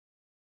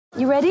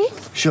You ready?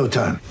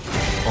 Showtime.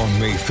 On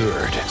May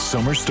 3rd,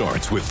 summer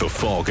starts with The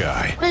Fall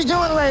Guy. Let's do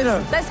it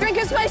later. Let's drink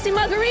a spicy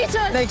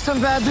margarita. Make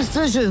some bad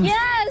decisions.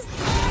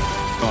 Yes!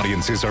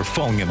 Audiences are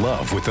falling in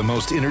love with the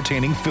most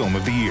entertaining film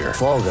of the year.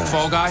 Fall Guy.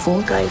 Fall Guy?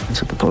 Fall Guy.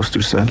 That's what the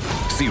poster said.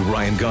 See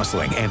Ryan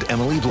Gosling and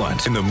Emily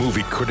Blunt in the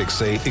movie critics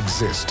say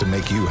exists to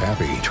make you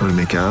happy. Trying to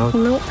make it out?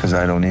 Nope. Because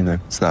I don't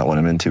either. It's not what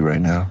I'm into right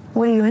now.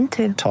 What are you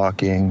into?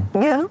 Talking.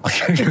 Yeah.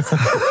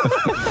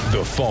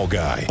 The Fall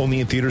Guy.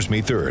 Only in theaters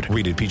May 3rd.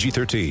 Rated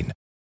PG-13.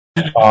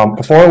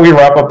 Before we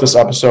wrap up this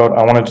episode,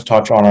 I wanted to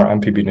touch on our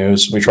NPB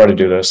news. We try to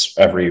do this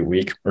every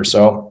week or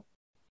so,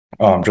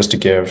 just to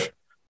give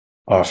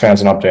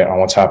fans an update on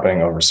what's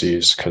happening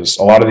overseas, because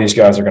a lot of these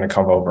guys are going to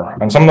come over,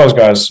 and some of those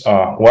guys,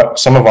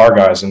 some of our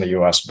guys in the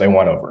U.S., they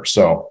went over.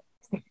 So,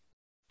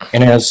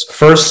 in his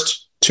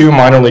first 2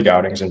 minor league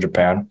outings in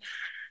Japan,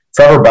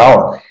 Trevor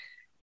Bauer,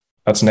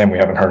 that's a name we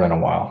haven't heard in a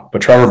while,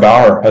 but Trevor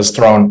Bauer has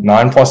thrown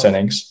 9+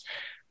 innings,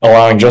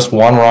 allowing just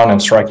 1 run and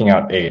striking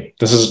out 8.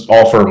 This is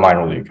all for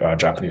minor league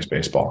Japanese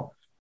baseball.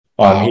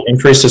 He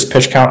increased his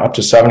pitch count up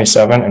to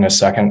 77 in his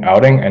second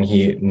outing, and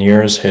he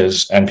nears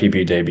his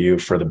NPB debut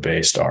for the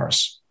Bay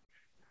Stars.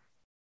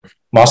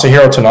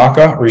 Masahiro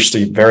Tanaka reached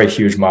a very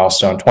huge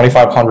milestone,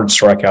 2,500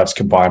 strikeouts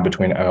combined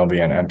between MLB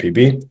and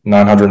NPB,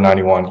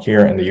 991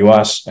 here in the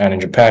U.S., and in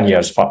Japan he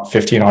has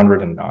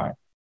 1,509.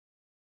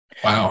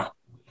 Wow.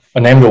 A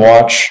name to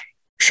watch,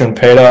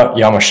 Shunpeita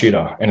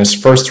Yamashita, in his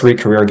first 3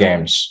 career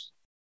games.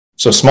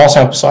 So small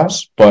sample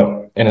size, but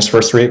in his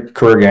first 3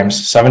 career games,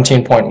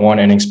 17.1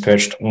 innings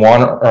pitched,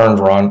 1 earned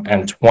run,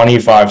 and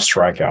 25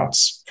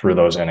 strikeouts through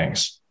those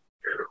innings.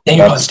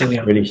 That's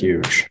pretty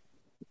huge.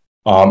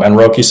 And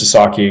Roki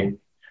Sasaki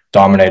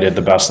dominated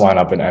the best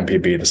lineup in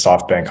NPB, the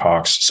SoftBank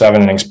Hawks.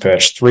 7 innings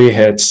pitched, 3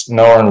 hits,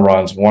 no earned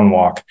runs, 1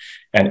 walk,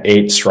 and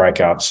 8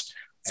 strikeouts.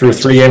 Through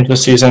 3 games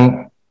this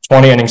season,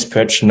 20 innings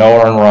pitched,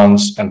 no earned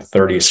runs, and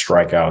 30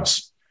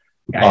 strikeouts.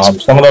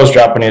 Some of those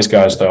Japanese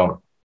guys,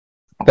 though,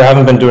 they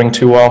haven't been doing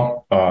too well.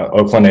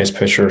 Oakland A's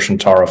pitcher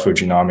Shintaro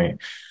Fujinami,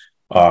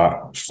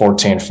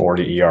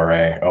 14.40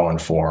 ERA,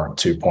 0-4,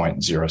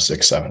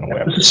 2.067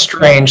 WHIP. It's a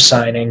strange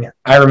signing.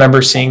 I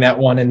remember seeing that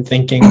one and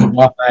thinking,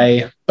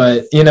 why?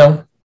 But,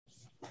 yeah,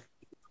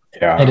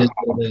 it is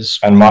what it is.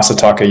 And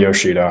Masataka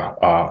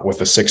Yoshida with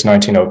a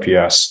 619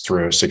 OPS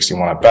through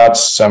 61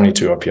 at-bats,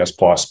 72 OPS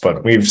plus,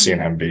 but we've seen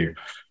him be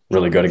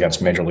really good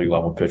against major league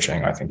level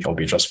pitching. I think he'll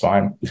be just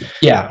fine.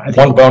 Yeah.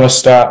 One bonus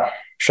stat.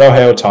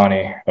 Shohei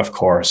Ohtani, of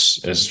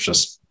course, is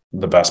just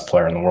the best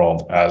player in the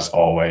world, as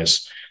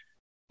always.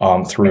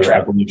 Through,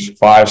 I believe,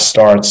 5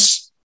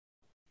 starts,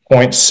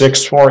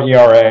 0.64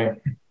 ERA,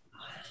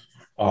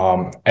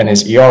 and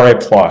his ERA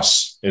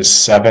plus is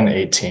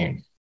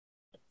 7.18.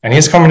 And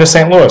he's coming to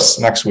St. Louis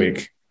next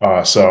week,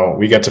 so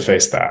we get to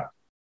face that.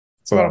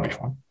 So that'll be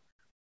fun.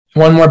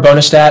 One more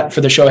bonus stat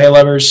for the Shohei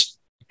lovers.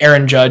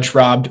 Aaron Judge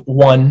robbed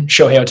 1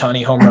 Shohei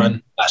Ohtani home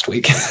run last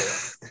week.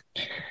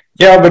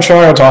 Yeah, but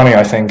Shohei Ohtani,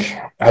 I think,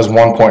 has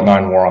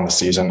 1.9 more on the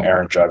season.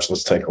 Aaron Judge,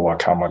 let's take a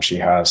look how much he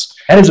has.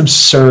 That is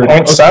absurd.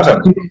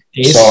 0.7.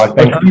 So I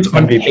think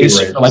MVP pace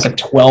for like a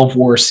 12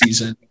 WAR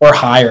season or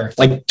higher,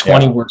 like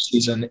 20 WAR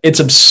season. It's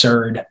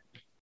absurd.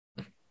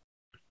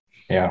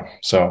 Yeah,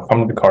 so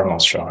come to the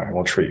Cardinals, Shohei.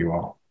 We'll treat you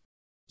well.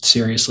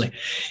 Seriously.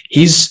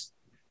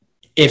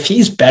 If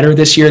he's better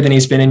this year than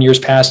he's been in years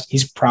past,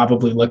 he's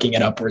probably looking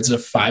at upwards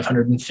of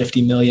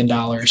 $550 million.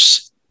 Yeah.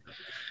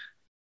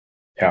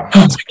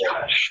 Oh my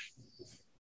gosh.